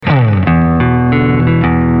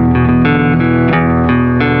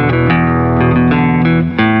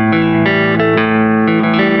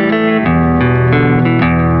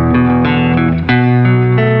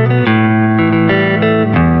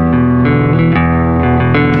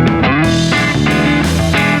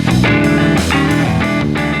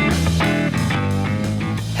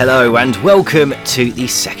Hello and welcome to the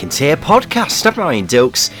Second Tier Podcast. I'm Ryan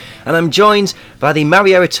Dilks and I'm joined by the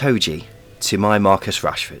Mario Itoje to my Marcus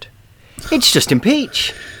Rashford. It's Justin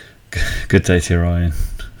Peach. Good day to you, Ryan.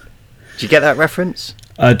 Do you get that reference?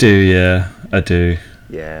 I do, yeah. I do.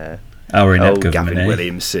 Yeah. Our inept government, Gavin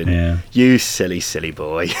Williamson. Yeah. You silly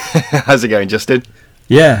boy. How's it going, Justin?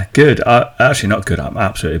 Yeah, good. Actually, not good. I'm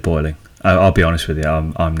absolutely boiling. I'll be honest with you.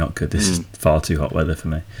 I'm not good. This is far too hot weather for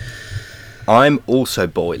me. I'm also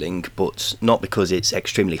boiling, but not because it's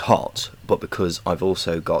extremely hot, but because I've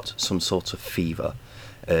also got some sort of fever.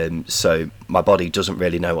 So my body doesn't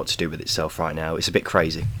really know what to do with itself right now. It's a bit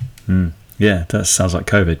crazy. Yeah, that sounds like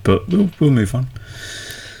COVID, but we'll move on.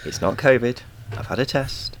 It's not COVID. I've had a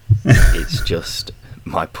test. It's just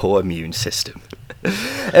my poor immune system.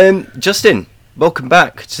 Justin, welcome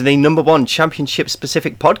back to the number one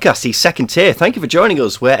championship-specific podcast, the Second Tier. Thank you for joining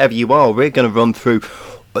us wherever you are. We're going to run through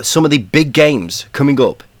some of the big games coming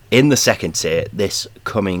up in the Second Tier this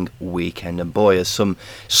coming weekend. And boy, there's some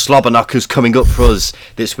slobber knockers coming up for us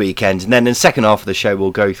this weekend. And then in the second half of the show,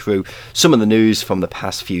 we'll go through some of the news from the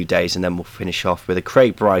past few days. And then we'll finish off with a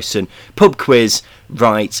Craig Bryson pub quiz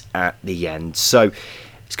right at the end. So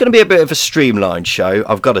it's going to be a bit of a streamlined show,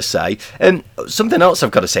 I've got to say. And something else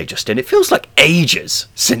I've got to say, Justin, it feels like ages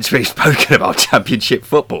since we've spoken about Championship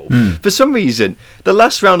football. For some reason, the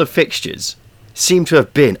last round of fixtures seem to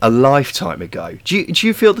have been a lifetime ago. Do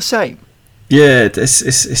you feel the same? Yeah, it's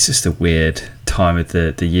just a weird time of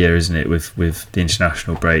the year, isn't it, with the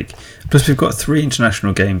international break. Plus, we've got 3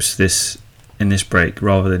 international games in this break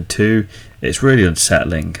rather than 2. It's really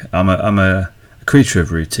unsettling. I'm a creature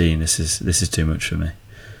of routine. This is too much for me.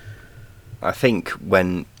 I think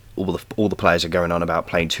when all the players are going on about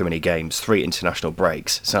playing too many games, 3 international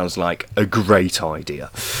breaks sounds like a great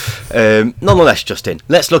idea. Nonetheless, Justin,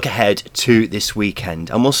 let's look ahead to this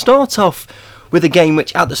weekend, and we'll start off with a game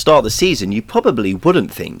which at the start of the season you probably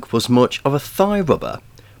wouldn't think was much of a thigh rubber,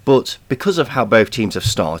 but because of how both teams have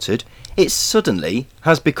started, it suddenly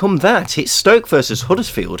has become that. It's Stoke versus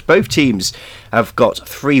Huddersfield. Both teams have got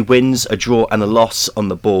 3 wins, a draw and a loss on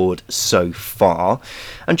the board so far.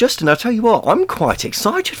 And Justin, I'll tell you what, I'm quite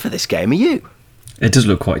excited for this game. Are you? It does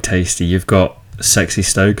look quite tasty. You've got sexy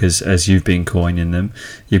Stoke, as you've been coining them.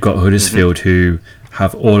 You've got Huddersfield, who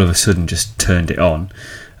have all of a sudden just turned it on.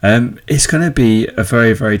 It's going to be a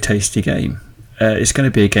very, very tasty game. It's going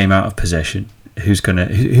to be a game out of possession. It's going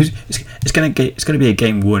to be a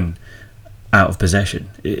game won out of possession.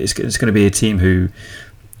 It's going to be a team who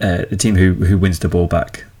wins the ball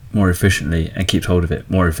back more efficiently and keeps hold of it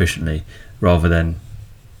more efficiently, rather than,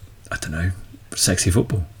 I don't know, sexy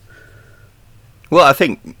football. Well, I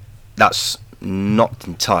think that's not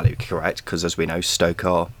entirely correct, because as we know, Stoke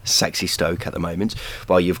are sexy Stoke at the moment,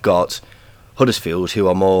 while you've got Huddersfield, who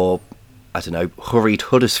are more, I don't know, hurried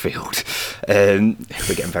Huddersfield. We're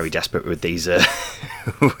getting very desperate with these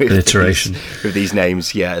alliteration. With these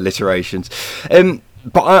names, yeah, alliterations.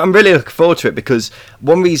 But I'm really looking forward to it, because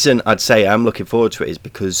one reason I'd say I'm looking forward to it is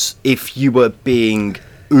because if you were being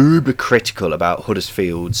uber critical about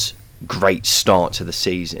Huddersfield's great start to the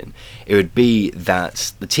season, it would be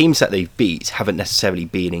that the teams that they've beat haven't necessarily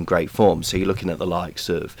been in great form. So you're looking at the likes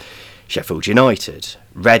of Sheffield United,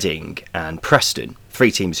 Reading and Preston, 3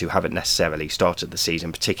 teams who haven't necessarily started the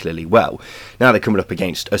season particularly well. Now they're coming up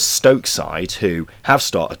against a Stoke side who have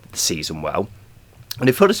started the season well. And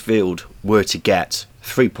if Huddersfield were to get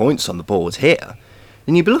 3 points on the board here,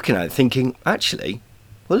 then you'd be looking at it thinking, actually,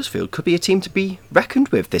 Huddersfield could be a team to be reckoned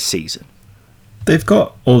with this season. They've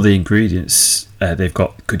got all the ingredients. They've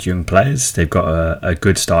got good young players. They've got a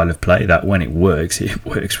good style of play that, when it works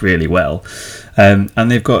really well. And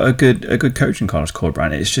they've got a good coaching, Carlos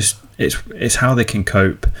Corberán. It's how they can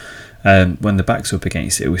cope when the back's up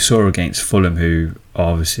against it. We saw against Fulham, who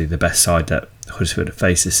are obviously the best side that Huddersfield have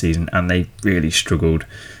faced this season, and they really struggled.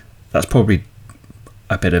 That's probably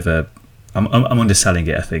a bit of a... I'm underselling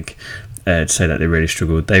it, I think, to say that they really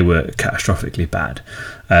struggled. They were catastrophically bad,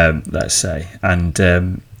 let's say. And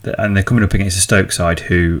they're coming up against a Stoke side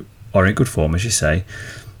who are in good form, as you say.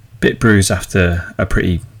 Bit bruised after a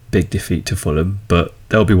pretty big defeat to Fulham, but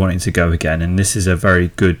they'll be wanting to go again. And this is a very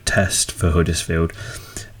good test for Huddersfield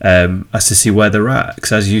as to see where they're at.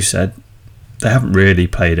 Because as you said, they haven't really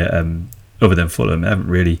played at, other than Fulham, they haven't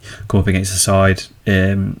really come up against a side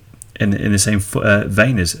in the same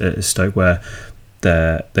vein as Stoke, where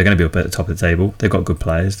they're going to be up at the top of the table. They've got good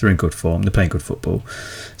players. They're in good form. They're playing good football.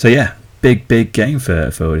 So yeah, big game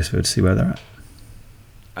for Huddersfield to see where they're at.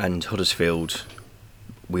 And Huddersfield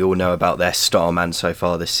we all know about their star man so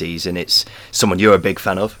far this season. It's someone you're a big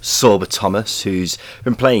fan of, Sorba Thomas, who's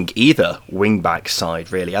been playing either wing-back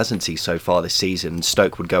side, really, hasn't he, so far this season.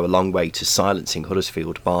 Stoke would go a long way to silencing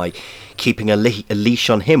Huddersfield by keeping a leash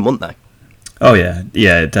on him, wouldn't they? Oh,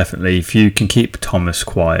 yeah, definitely. If you can keep Thomas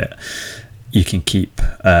quiet, you can keep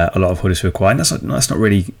a lot of Huddersfield quiet. And that's not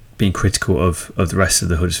really being critical of the rest of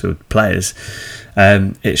the Huddersfield players.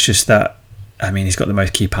 It's just that, I mean, he's got the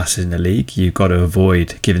most key passes in the league. You've got to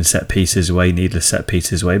avoid giving set pieces away, needless set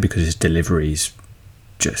pieces away, because his delivery is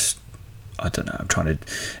just, I don't know,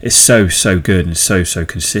 it's so good and so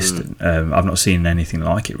consistent. I've not seen anything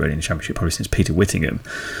like it really in the Championship, probably since Peter Whittingham.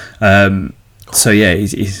 So yeah,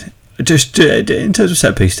 he's just in terms of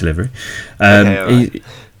set piece delivery. Okay,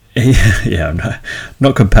 I'm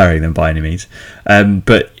not comparing them by any means,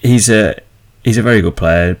 but he's a very good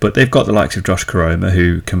player. But they've got the likes of Josh Koroma,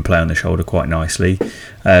 who can play on the shoulder quite nicely.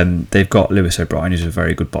 They've got Lewis O'Brien, who's a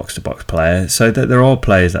very good box-to-box player. So there are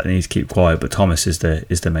players that need to keep quiet, but Thomas is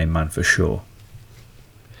the main man for sure.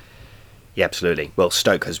 Yeah, absolutely. Well,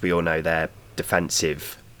 Stoke, as we all know, their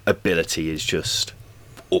defensive ability is just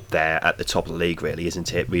up there at the top of the league, really,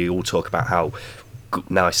 isn't it? We all talk about how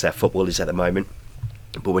nice their football is at the moment,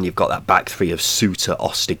 but when you've got that back three of Suter,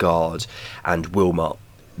 Ostergaard and Wilmot,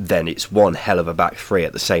 then it's one hell of a back three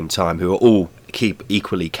at the same time, who are all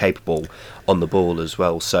equally capable on the ball as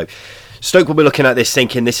well. So Stoke will be looking at this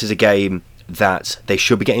thinking this is a game that they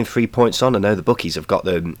should be getting 3 points on. I know the bookies have got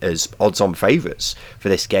them as odds-on favourites for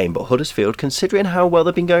this game, but Huddersfield, considering how well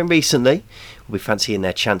they've been going recently, will be fancying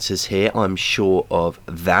their chances here, I'm sure of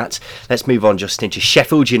that. Let's move on just into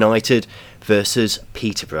Sheffield United versus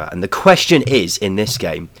Peterborough. And the question is, in this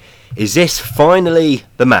game, is this finally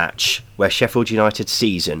the match where Sheffield United's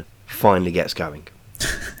season finally gets going?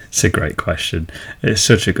 It's a great question. It's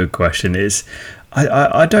such a good question.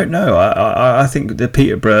 I don't know. I think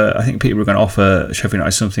Peterborough are going to offer Sheffield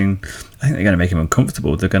United something. I think they're going to make him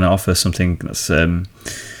uncomfortable. They're going to offer something that's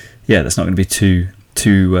that's not going to be too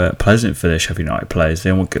pleasant for the Sheffield United players.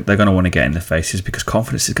 They're going to want to get in their faces because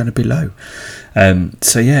confidence is going to be low.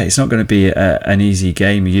 So yeah, it's not going to be an easy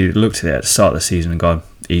game. You looked at it at the start of the season and gone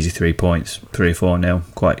easy 3 points,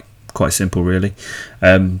 3-4-0, quite simple really.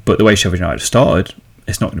 But the way Sheffield United started,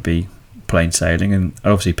 it's not going to be plain sailing. And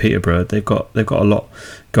obviously Peterborough, they've got a lot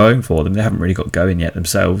going for them. They haven't really got going yet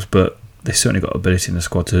themselves, but they've certainly got ability in the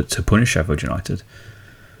squad to punish Sheffield United.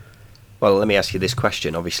 Well, let me ask you this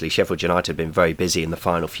question. Obviously, Sheffield United have been very busy in the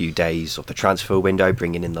final few days of the transfer window,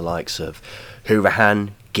 bringing in the likes of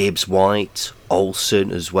Hourihane, Gibbs White,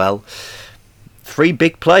 Olsen as well. 3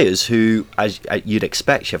 big players who, as you'd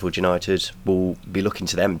expect, Sheffield United will be looking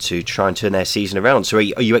to them to try and turn their season around. So are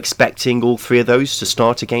you expecting all 3 of those to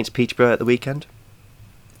start against Peterborough at the weekend?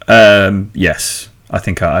 Yes, I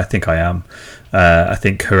think I am. I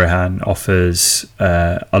think Hourihane offers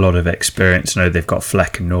a lot of experience. I know they've got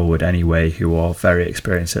Fleck and Norwood anyway, who are very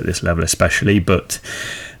experienced at this level especially, but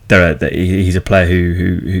he's a player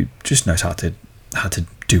who just knows how to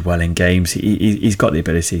do well in games. He's got the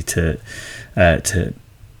ability to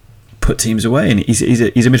put teams away, and he's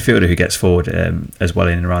a midfielder who gets forward as well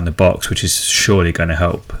in and around the box, which is surely going to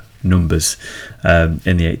help numbers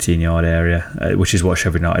in the 18-yard area, which is what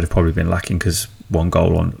Sheffield United have probably been lacking, because 1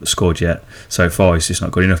 goal scored yet so far is just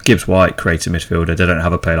not good enough. Gibbs White creates a midfielder. They don't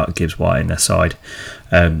have a player like Gibbs White in their side,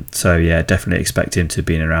 so yeah, definitely expect him to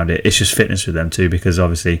be in around it. It's just fitness with them too, because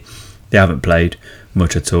obviously they haven't played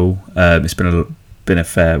much at all. It's been a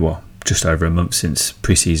fair just over a month since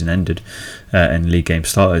pre-season ended and league game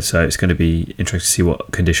started, so it's going to be interesting to see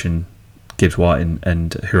what condition Gibbs White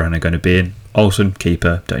and Hourihane are going to be in. Olsen,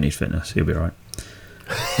 keeper, don't need fitness, he'll be alright.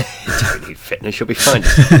 Don't need fitness, you'll be fine.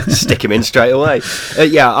 Stick him in straight away.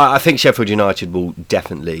 I think Sheffield United will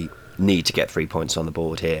definitely need to get 3 points on the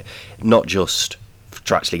board here, not just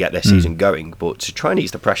to actually get their season going, but to try and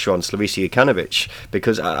ease the pressure on Slavisa Jokanovic,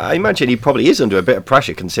 because I imagine he probably is under a bit of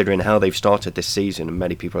pressure considering how they've started this season, and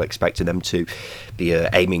many people are expecting them to be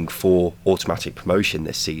aiming for automatic promotion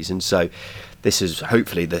this season. So this is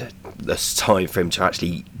hopefully the time for him to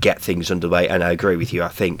actually get things underway. And I agree with you, I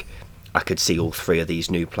think I could see all 3 of these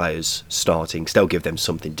new players starting, because they'll give them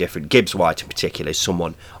something different. Gibbs White in particular is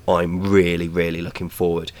someone I'm really, really looking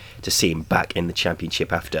forward to seeing back in the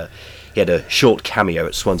Championship after he had a short cameo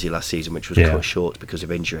at Swansea last season, which was cut short because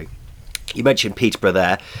of injury. You mentioned Peterborough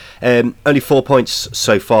there. Only 4 points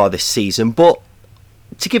so far this season, but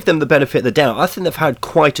to give them the benefit of the doubt, I think they've had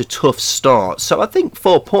quite a tough start. So I think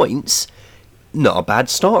 4 points, not a bad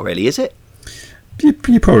start really, is it? You're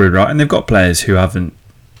probably right, and they've got players who haven't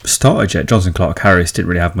started yet. Johnson Clark Harris didn't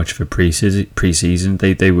really have much of a pre-season.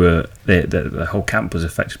 The whole camp was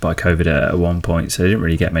affected by COVID at one point, so they didn't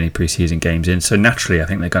really get many pre-season games in. So naturally, I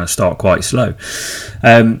think they're going to start quite slow.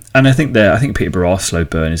 And I think Peterborough are slow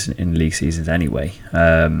burners in league seasons anyway,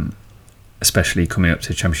 especially coming up to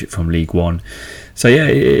the Championship from League One. So yeah,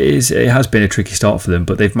 it has been a tricky start for them,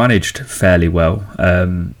 but they've managed fairly well.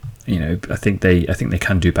 I think they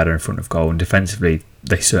can do better in front of goal, and defensively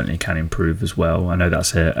they certainly can improve as well. I know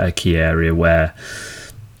that's a key area where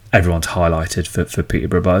everyone's highlighted for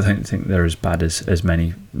Peterborough, but I don't think they're as bad as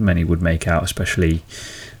many would make out, especially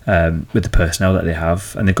with the personnel that they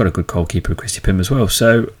have, and they've got a good goalkeeper, Christy Pym, as well.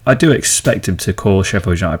 So I do expect him to cause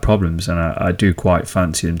Sheffield United problems, and I do quite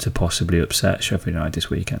fancy them to possibly upset Sheffield United this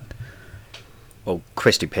weekend. Well,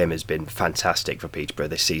 Christy Pym has been fantastic for Peterborough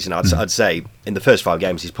this season. I'd say in the first 5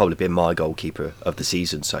 games he's probably been my goalkeeper of the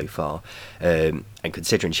season so far. And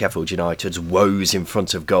considering Sheffield United's woes in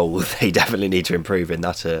front of goal, they definitely need to improve in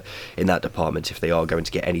that department if they are going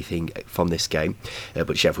to get anything from this game.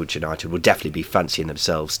 But Sheffield United will definitely be fancying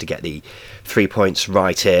themselves to get the 3 points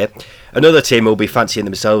right here. Another team will be fancying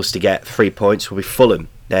themselves to get 3 points will be Fulham.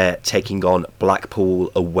 They're taking on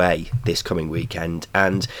Blackpool away this coming weekend,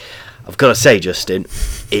 and I've got to say, Justin,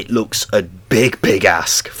 it looks a big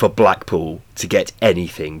ask for Blackpool to get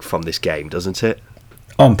anything from this game, doesn't it?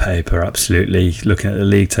 On paper, absolutely. Looking at the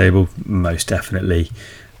league table, most definitely.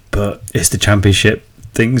 But it's the Championship.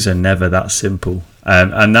 Things are never that simple.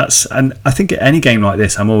 And I think at any game like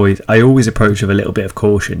this, I always approach with a little bit of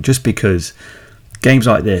caution, just because games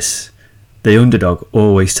like this, the underdog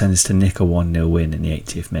always tends to nick a 1-0 win in the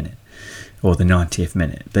 80th minute. Or the 90th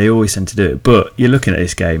minute. They always tend to do it. But you're looking at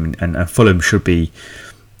this game, and Fulham should be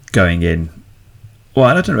going in. Well,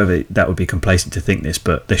 I don't know whether that would be complacent to think this,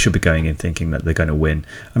 but they should be going in thinking that they're going to win.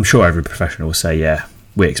 I'm sure every professional will say, yeah,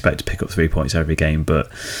 we expect to pick up 3 points every game. But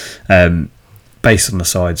based on the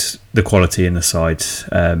sides, the quality in the sides,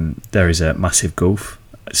 there is a massive gulf,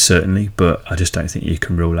 certainly. But I just don't think you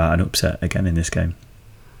can rule out an upset again in this game.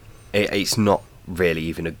 It's not really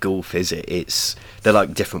even a gulf, is it? They're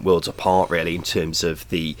like different worlds apart, really, in terms of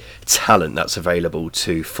the talent that's available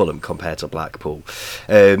to Fulham compared to Blackpool.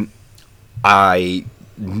 I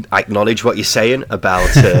acknowledge what you're saying about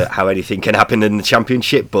how anything can happen in the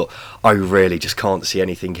Championship, but I really just can't see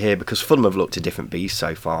anything here, because Fulham have looked a different beast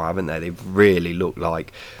so far, haven't they? They've really looked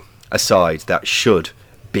like a side that should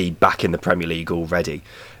be back in the Premier League already.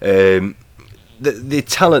 The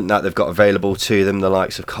talent that they've got available to them, the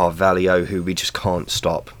likes of Carvalho, who we just can't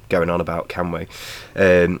stop going on about, can we?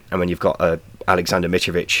 And when you've got Alexander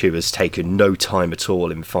Mitrovic, who has taken no time at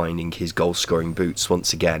all in finding his goal-scoring boots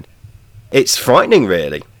once again, it's frightening,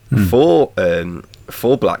 really, for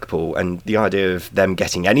Blackpool. And the idea of them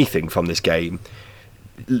getting anything from this game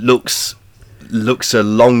looks a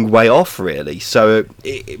long way off, really. So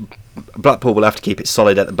Blackpool will have to keep it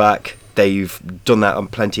solid at the back. They've done that on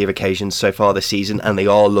plenty of occasions so far this season, and they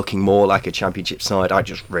are looking more like a Championship side. I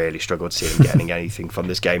just really struggle to see them getting anything from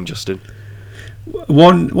this game, Justin.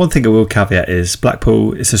 One thing I will caveat is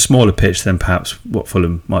Blackpool, it's a smaller pitch than perhaps what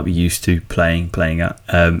Fulham might be used to playing at.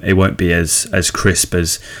 It won't be as crisp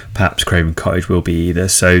as perhaps Craven Cottage will be either.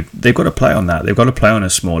 So they've got to play on that. They've got to play on a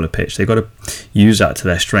smaller pitch. They've got to use that to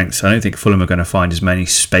their strengths. I don't think Fulham are going to find as many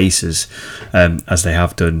spaces as they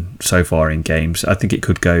have done so far in games. I think it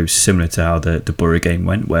could go similar to how the Borough game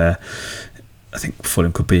went, where I think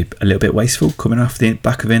Fulham could be a little bit wasteful coming off the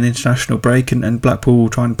back of an international break, and Blackpool will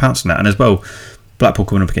try and pounce on that. And as well, Blackpool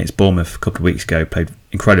coming up against Bournemouth a couple of weeks ago played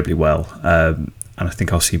incredibly well, and I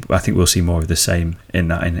think we'll see more of the same in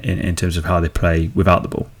that in terms of how they play without the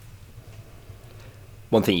ball.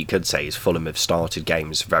 One thing you could say is Fulham have started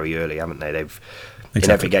games very early, haven't they? They've Exactly.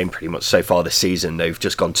 In every game pretty much so far this season, they've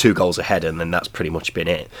just gone 2 goals ahead, and then that's pretty much been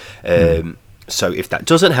it. So if that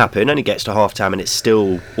doesn't happen and it gets to half-time and it's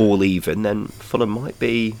still all even, then Fulham might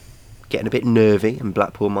be getting a bit nervy, and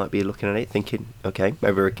Blackpool might be looking at it thinking, okay,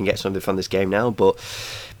 maybe we can get something from this game now. But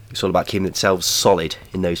it's all about keeping themselves solid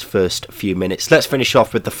in those first few minutes. Let's finish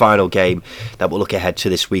off with the final game that we'll look ahead to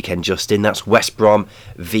this weekend, Justin. That's West Brom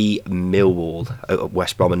v Millwall.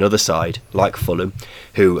 West Brom, another side like Fulham,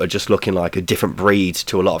 who are just looking like a different breed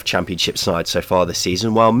to a lot of Championship sides so far this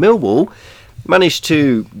season, while Millwall managed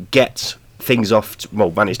to get things off,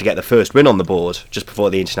 managed to get the first win on the board just before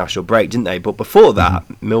the international break, didn't they? But before that,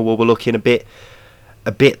 Millwall were looking a bit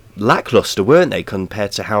lacklustre, weren't they,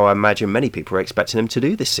 compared to how I imagine many people were expecting them to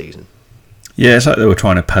do this season? Yeah, it's like they were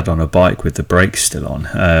trying to pedal on a bike with the brakes still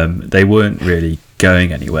on. They weren't really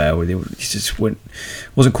going anywhere. It just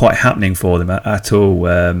wasn't quite happening for them at all.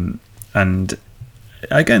 And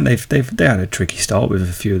again, they had a tricky start with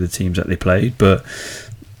a few of the teams that they played, but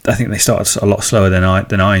I think they started a lot slower than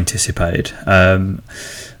I anticipated.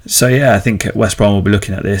 So yeah, I think West Brom will be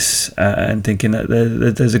looking at this and thinking that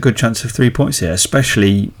there's a good chance of 3 points here,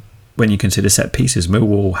 especially when you consider set pieces.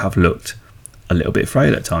 Millwall have looked a little bit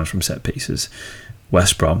frail at times from set pieces.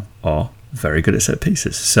 West Brom are very good at set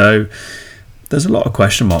pieces. So there's a lot of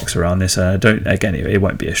question marks around this. It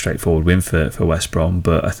won't be a straightforward win for West Brom,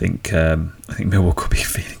 but I think Millwall could be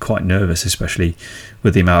feeling quite nervous, especially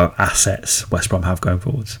with the amount of assets West Brom have going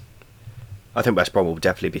forwards. I think West Brom will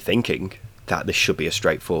definitely be thinking that this should be a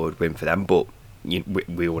straightforward win for them, but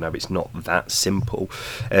we all know it's not that simple.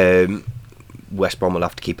 West Brom will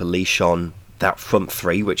have to keep a leash on that front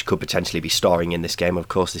three, which could potentially be starring in this game. Of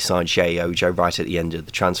course, they signed Jay Ojo right at the end of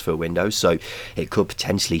the transfer window, so it could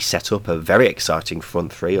potentially set up a very exciting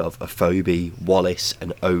front three of Afobe, Wallace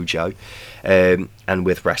and Ojo. And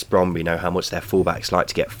with West Brom, we know how much their fullbacks like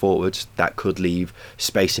to get forwards. That could leave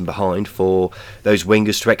space in behind for those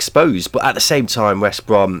wingers to expose. But at the same time, West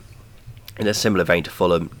Brom, in a similar vein to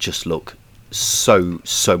Fulham, just look so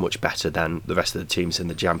much better than the rest of the teams in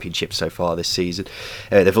the Championship so far this season.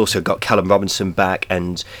 They've also got Callum Robinson back,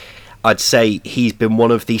 and I'd say he's been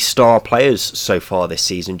one of the star players so far this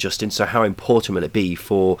season, Justin. So how important will it be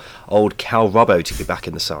for old Cal Robbo to be back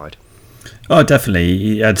in the side? Oh, definitely.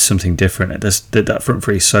 He adds something different. That front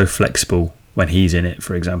three is so flexible when he's in it.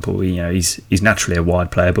 For example, he's naturally a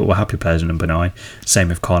wide player, but we're happy players at number 9. Same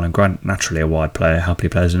with Carlin Grant, naturally a wide player, happy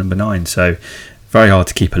players at number 9. So very hard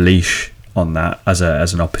to keep a leash on that as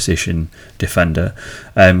an opposition defender.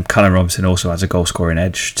 Callum Robinson also has a goal scoring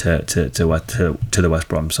edge to the West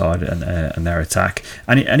Brom side and their attack,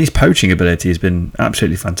 and his poaching ability has been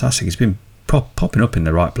absolutely fantastic. He's been popping up in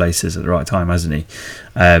the right places at the right time, hasn't he?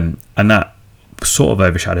 And that sort of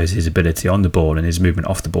overshadows his ability on the ball and his movement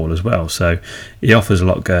off the ball as well. So he offers a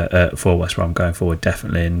lot for West Brom going forward,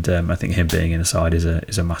 definitely. And I think him being in the side is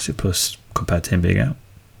a massive plus compared to him being out.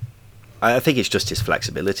 I think it's just his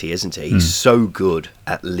flexibility, isn't it? He's so good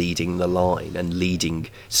at leading the line and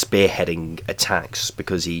spearheading attacks,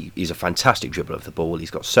 because he's a fantastic dribbler of the ball.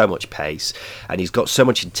 He's got so much pace and he's got so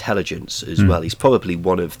much intelligence as well. He's probably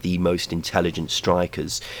one of the most intelligent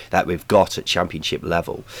strikers that we've got at Championship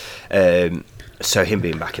level. So him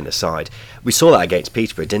being back in the side, we saw that against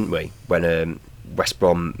Peterborough, didn't we? When West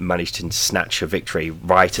Brom managed to snatch a victory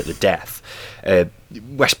right at the death.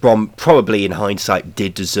 West Brom probably in hindsight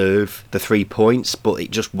did deserve the 3 points, but it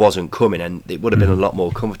just wasn't coming, and it would have been a lot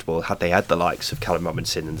more comfortable had they had the likes of Callum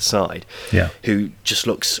Robinson in the side, who just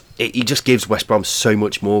he just gives West Brom so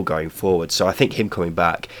much more going forward. So I think him coming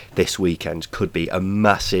back this weekend could be a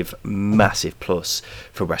massive plus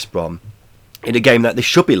for West Brom in a game that they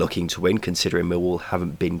should be looking to win, considering Millwall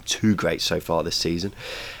haven't been too great so far this season.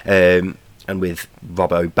 And with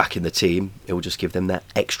Robbo back in the team, it will just give them that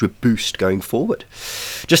extra boost going forward.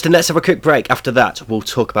 Justin, let's have a quick break. After that, we'll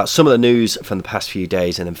talk about some of the news from the past few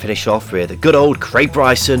days and then finish off with a good old Craig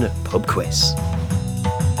Bryson pub quiz.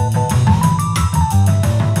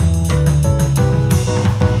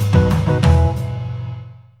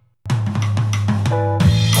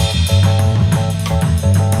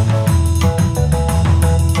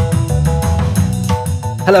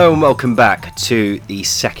 Hello and welcome back to the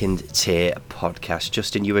Second Tier podcast.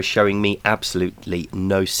 Justin, you were showing me absolutely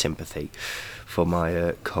no sympathy for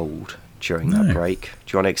my cold during that break.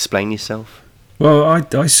 Do you want to explain yourself? Well,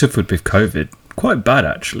 I suffered with COVID quite bad,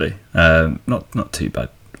 actually. Not too bad,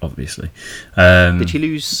 obviously. Did you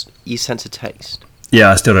lose your sense of taste?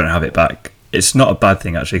 Yeah, I still don't have it back. It's not a bad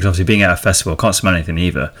thing, actually, because obviously being at a festival, I can't smell anything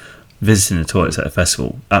either. Visiting the toilets at a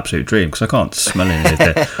festival, absolute dream, because I can't smell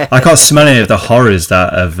any of the horrors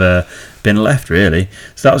that have been left, really.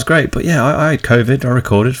 So that was great. But yeah, I had COVID. I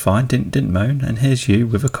recorded fine, didn't moan, and here's you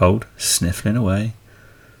with a cold sniffling away.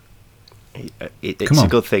 It's a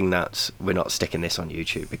good thing that we're not sticking this on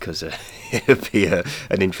YouTube, because it would be an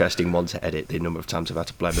interesting one to edit. The number of times I've had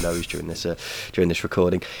to blow my nose during this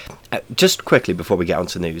recording. Just quickly before we get on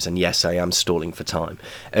to news, and yes, I am stalling for time.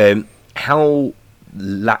 How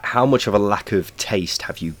much of a lack of taste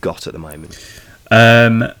have you got at the moment?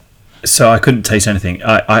 So I couldn't taste anything.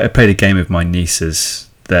 I played a game with my nieces.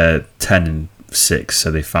 They're 10 and 6, so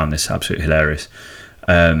they found this absolutely hilarious.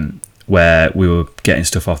 Where we were getting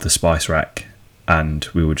stuff off the spice rack and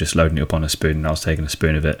we were just loading it up on a spoon, and I was taking a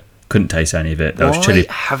spoon of it. Couldn't taste any of it. That was chili.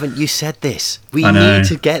 Haven't you said this? We need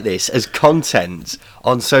to get this as content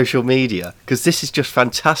on social media, because this is just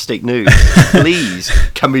fantastic news. Please,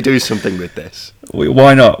 can we do something with this?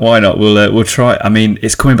 Why not? We'll try. I mean,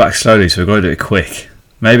 it's coming back slowly, so we've got to do it quick.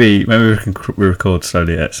 Maybe we can record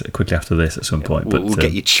slowly quickly after this at some point. We'll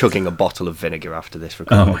get you chugging a bottle of vinegar after this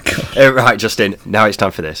recording. Oh my god! Right, Justin. Now it's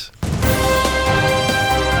time for this.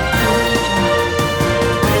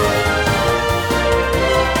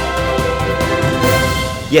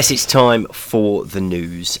 Yes, it's time for the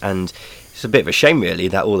news, and it's a bit of a shame really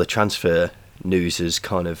that all the transfer news has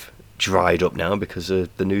kind of dried up now, because the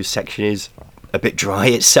news section is a bit dry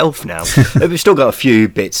itself now. But we've still got a few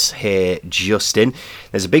bits here, Justin.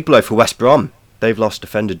 There's a big blow for West Brom. They've lost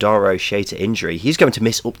defender Dara O'Shea to injury. He's going to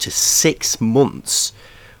miss up to 6 months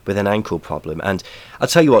with an ankle problem. And I'll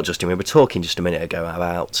tell you what, Justin, we were talking just a minute ago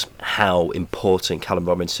about how important Callum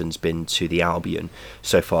Robinson's been to the Albion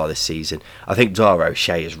so far this season. I think Dara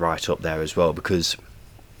O'Shea is right up there as well, because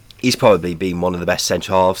he's probably been one of the best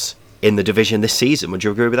centre-halves in the division this season. Would you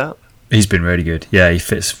agree with that? He's been really good. Yeah, he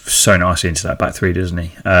fits so nicely into that back three, doesn't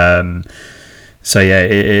he? So yeah,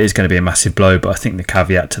 it is going to be a massive blow, but I think the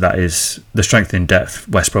caveat to that is the strength in depth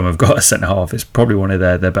West Brom have got at centre half. It's probably one of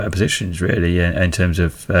their better positions, really, in terms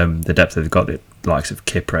of the depth they've got. The likes of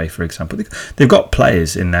Kipre, for example, they've got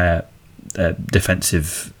players in their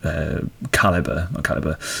defensive calibre,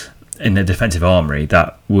 in their defensive armoury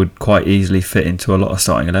that would quite easily fit into a lot of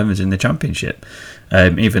starting 11s in the Championship.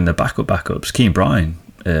 Even the backups, Keane Bryan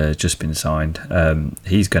just been signed.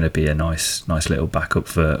 He's going to be a nice little backup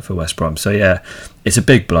for West Brom. So yeah, it's a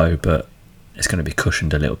big blow, but it's going to be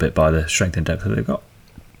cushioned a little bit by the strength and depth that they've got.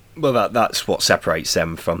 Well, that's what separates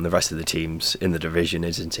them from the rest of the teams in the division,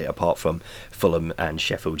 isn't it? Apart from Fulham and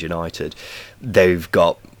Sheffield United, they've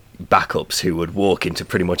got backups who would walk into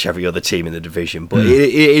pretty much every other team in the division. But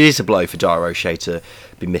it is a blow for Dara O'Shea to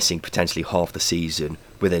be missing potentially half the season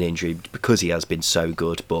with an injury, because he has been so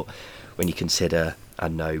good. But when you consider, I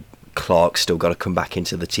know Clark's still got to come back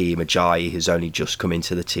into the team, Ajayi has only just come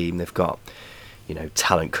into the team, they've got,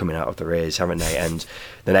 talent coming out of their ears, haven't they? And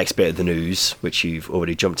the next bit of the news, which you've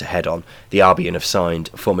already jumped ahead on, the Albion have signed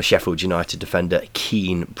former Sheffield United defender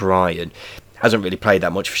Keane Bryan. Hasn't really played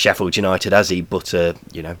that much for Sheffield United, has he? But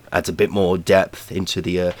adds a bit more depth into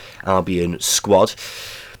the Albion squad.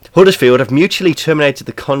 Huddersfield have mutually terminated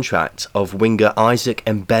the contract of winger Isaac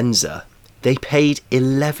Mbenza. They paid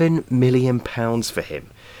 £11 million for him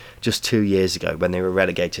just 2 years ago when they were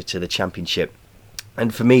relegated to the Championship.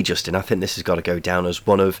 And for me, Justin, I think this has got to go down as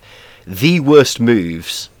one of the worst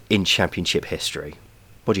moves in Championship history.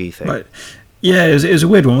 What do you think? Right. Yeah, it was a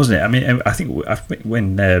weird one, wasn't it? I mean, I think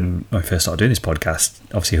when I first started doing this podcast,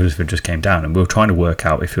 obviously Huddersfield just came down, and we were trying to work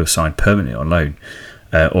out if he was signed permanently on loan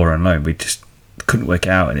or on loan. We just couldn't work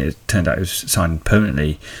it out, and it turned out it was signed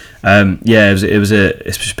permanently.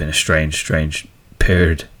 It's just been a strange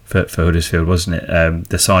period for Huddersfield, wasn't it?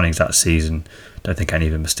 The signings that season, don't think any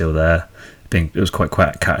of them are still there. It was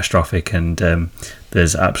quite catastrophic, and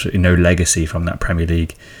there's absolutely no legacy from that Premier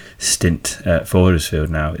League stint for Huddersfield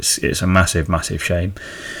now. It's a massive shame,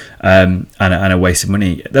 and a waste of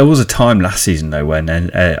money. There was a time last season though when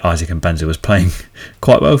Isaac Mbenza was playing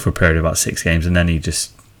quite well for a period of about 6 games, and then he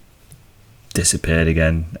just disappeared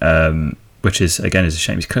again, which is a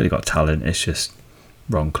shame. He's clearly got talent, it's just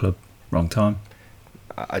wrong club, wrong time.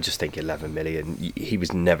 I just think 11 million, he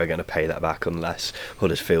was never going to pay that back unless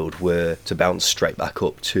Huddersfield were to bounce straight back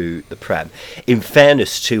up to the Prem. In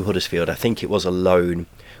fairness to Huddersfield, I think it was a loan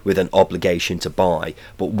with an obligation to buy,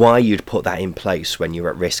 but why you'd put that in place when you're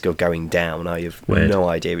at risk of going down, I have no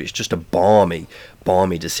idea. It's just a balmy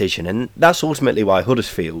decision, and that's ultimately why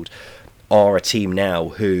Huddersfield are a team now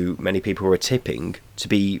who many people were tipping to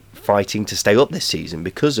be fighting to stay up this season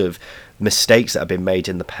because of mistakes that have been made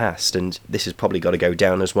in the past, and this has probably got to go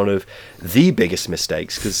down as one of the biggest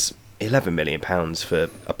mistakes, because £11 million for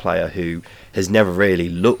a player who has never really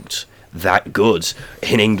looked that good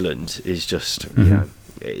in England is just,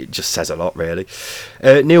 it just says a lot, really.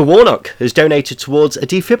 Neil Warnock has donated towards a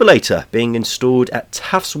defibrillator being installed at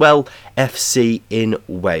Taftswell FC in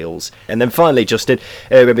Wales. And then finally, Justin,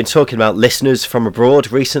 we've been talking about listeners from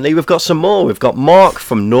abroad recently. We've got some more. We've got Mark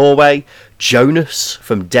from Norway, Jonas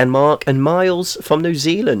from Denmark, and Miles from New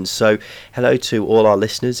Zealand. So hello to all our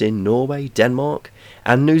listeners in Norway, Denmark,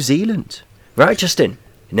 and New Zealand. Right, Justin,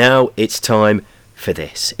 now it's time for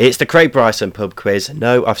this. It's the Craig Bryson pub quiz.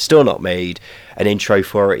 No, I've still not made an intro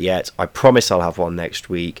for it yet. I promise I'll have one next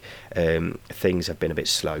week. Things have been a bit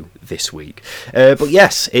slow this week. But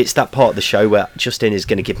yes, it's that part of the show where Justin is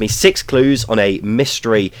going to give me 6 clues on a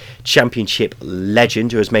mystery Championship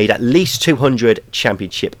legend who has made at least 200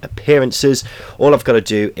 Championship appearances. All I've got to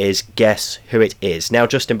do is guess who it is. Now,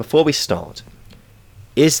 Justin, before we start,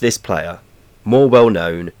 is this player more well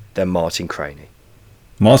known than Martin Craney?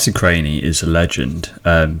 Martin Craney is a legend.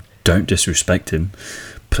 Don't disrespect him,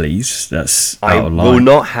 please. That's out of line. I will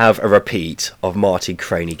not have a repeat of Martin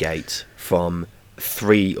Craney Gate from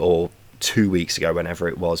 3 or 2 weeks ago, whenever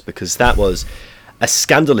it was, because that was a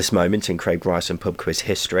scandalous moment in Craig Bryson pub quiz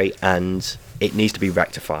history, and it needs to be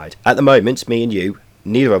rectified. At the moment, me and you,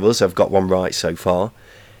 neither of us have got one right so far.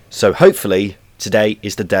 So hopefully today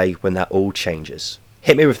is the day when that all changes.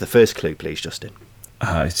 Hit me with the first clue, please, Justin.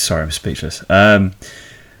 Sorry, I'm speechless. I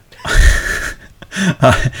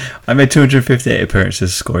made 258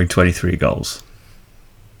 appearances, scoring 23 goals.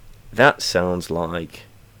 That sounds like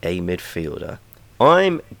a midfielder.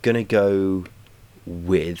 I'm going to go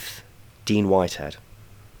with Dean Whitehead.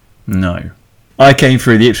 No. I came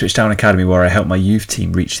through the Ipswich Town Academy where I helped my youth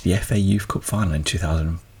team reach the FA Youth Cup final in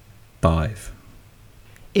 2005.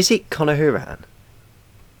 Is it Conor Hourihane?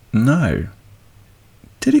 No.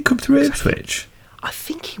 Did he come through Ipswich? I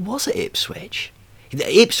think he was at Ipswich.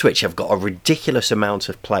 Ipswich have got a ridiculous amount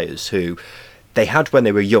of players who they had when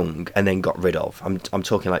they were young and then got rid of. I'm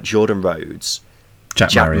talking like Jordan Rhodes,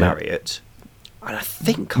 Jack Marriott, and I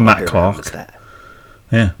think Conor Hourihane was there.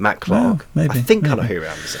 Yeah. Matt Clark. Well, maybe. I think Conor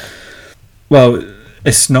Hourihane was there. Well,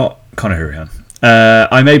 it's not Conor Hourihane.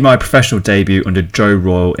 I made my professional debut under Joe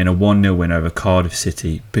Royle in a 1-0 win over Cardiff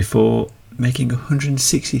City before making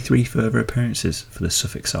 163 further appearances for the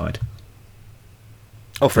Suffolk side.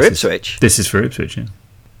 Oh, for Ipswich? This is for Ipswich, yeah.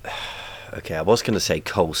 Okay, I was going to say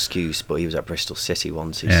Cole Scouse, but he was at Bristol City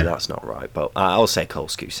once, so that's not right. But I'll say Cole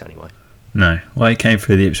Scouse anyway. No. Well, he came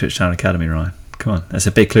through the Ipswich Town Academy, Ryan. Come on, that's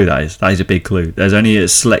a big clue, that is. That is a big clue. There's only a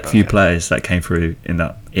select few players that came through in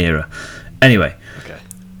that era. Anyway,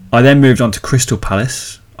 I then moved on to Crystal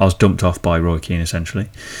Palace. I was dumped off by Roy Keane, essentially,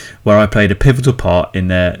 where I played a pivotal part in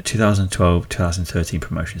their 2012-2013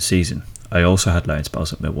 promotion season. I also had loan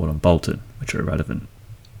spells at Millwall and Bolton, which are irrelevant,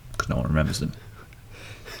 because no one remembers them.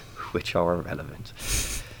 Which are irrelevant.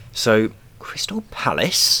 So, Crystal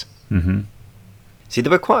Palace? Mm-hmm. See, there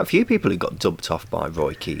were quite a few people who got dumped off by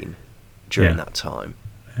Roy Keane during that time.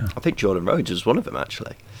 Yeah. I think Jordan Rhodes was one of them,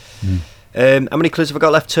 actually. How many clues have I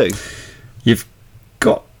got left? 2? You've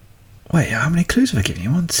got... Wait, how many clues have I given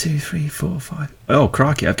you? 1, 2, 3, 4, 5... Oh,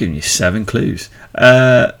 crikey, I've given you 7 clues.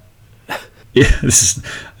 Yeah, this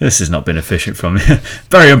has not been efficient from me.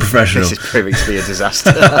 Very unprofessional. This is proving to be a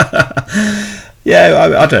disaster.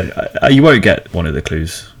 Yeah, I don't... you won't get one of the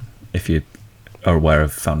clues if you are aware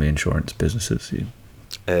of family insurance businesses.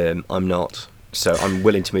 I'm not. So I'm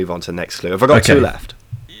willing to move on to the next clue. Have I got 2 left?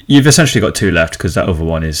 You've essentially got 2 left because that other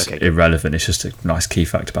one is irrelevant. It's just a nice key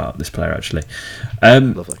fact about this player, actually.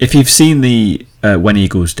 If you've seen the When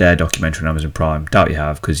Eagles Dare documentary on Amazon Prime, doubt you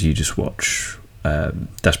have because you just watch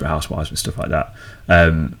Desperate Housewives and stuff like that.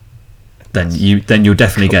 Then you'll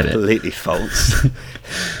definitely get it. Completely false.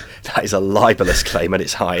 That is a libelous claim at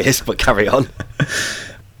its highest, but carry on.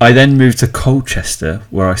 I then moved to Colchester,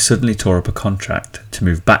 where I suddenly tore up a contract to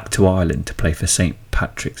move back to Ireland to play for St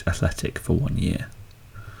Patrick's Athletic for 1 year.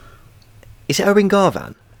 Is it Owen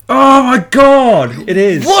Garvan? Oh my God, it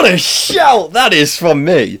is. What a shout that is from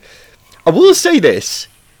me. I will say this.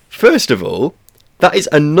 First of all, that is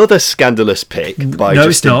another scandalous pick by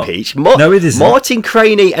Justin Peach. No, it isn't. Martin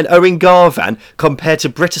Craney and Owen Garvan compared to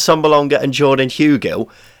Britta Sombolonga and Jordan Hugill.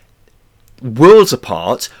 Worlds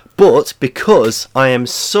apart, but because I am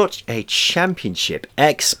such a championship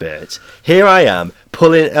expert, here I am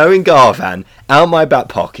pulling Owen Garvan out my back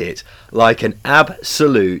pocket like an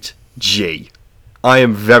absolute G. I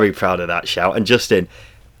am very proud of that shout, and Justin,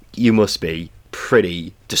 you must be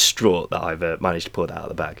pretty distraught that I've managed to pull that out of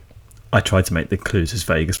the bag. I tried to make the clues as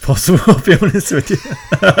vague as possible, I'll be honest with you.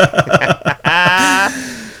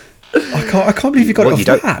 I can't believe you got it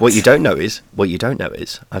off that. What you don't know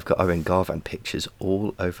is I've got Owen Garvan pictures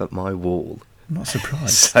all over my wall. I'm not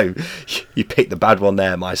surprised. So you picked the bad one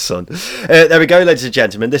there, my son. There we go, ladies and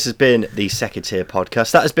gentlemen. This has been the Second Tier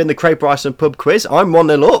Podcast. That has been the Craig Bryson Pub Quiz. I'm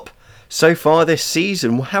 1-0 up so far this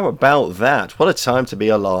season. How about that? What a time to be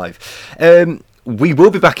alive. We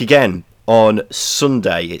will be back again on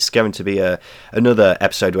Sunday. It's going to be another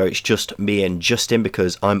episode where it's just me and Justin,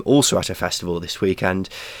 because I'm also at a festival this weekend.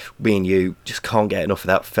 Me and you just can't get enough of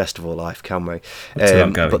that festival life, can we?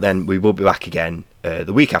 But then we will be back again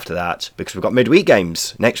the week after that, because we've got midweek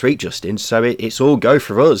games next week, Justin. So it's all go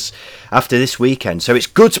for us after this weekend. So it's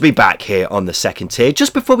good to be back here on the Second Tier.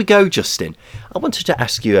 Just before we go, Justin, I wanted to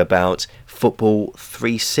ask you about Football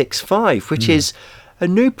 365, which is a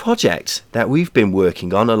new project that we've been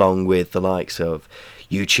working on along with the likes of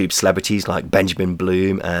YouTube celebrities like Benjamin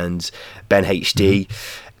Bloom and Ben HD.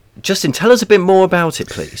 Justin, tell us a bit more about it,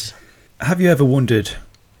 please. Have you ever wondered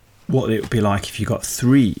what it would be like if you got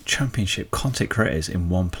 3 championship content creators in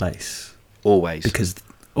one place? Always.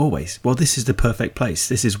 Well, this is the perfect place.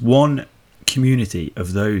 This is one community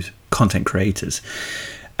of those content creators.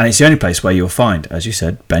 And it's the only place where you'll find, as you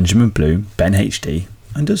said, Benjamin Bloom, Ben HD,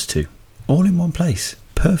 and us 2. All in one place.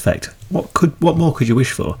 Perfect. What more could you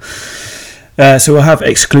wish for? So we'll have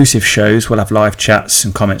exclusive shows, we'll have live chats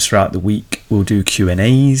and comments throughout the week, we'll do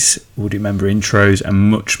Q&As, we'll do member intros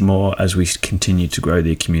and much more as we continue to grow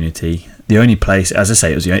the community. The only place, as I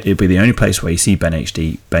say, it'll be the only place where you see Ben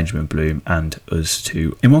HD, Benjamin Bloom and us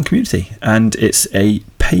two in one community. And it's a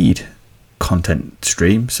paid content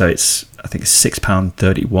stream, so it's, I think it's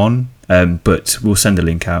 £6.31, but we'll send a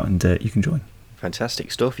link out and you can join.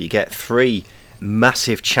 Fantastic stuff. You get 3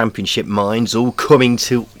 massive championship minds all coming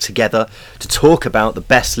together to talk about the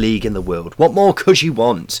best league in the world. What more could you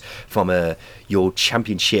want from your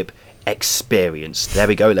championship experience? There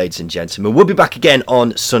we go, ladies and gentlemen. We'll be back again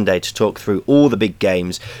on Sunday to talk through all the big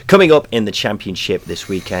games coming up in the championship this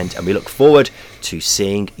weekend, and we look forward to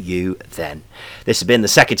seeing you then. This has been the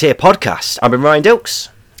Second Tier Podcast. I've been Ryan Dilks.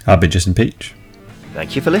 I've been Justin Peach.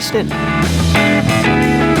 Thank you for listening.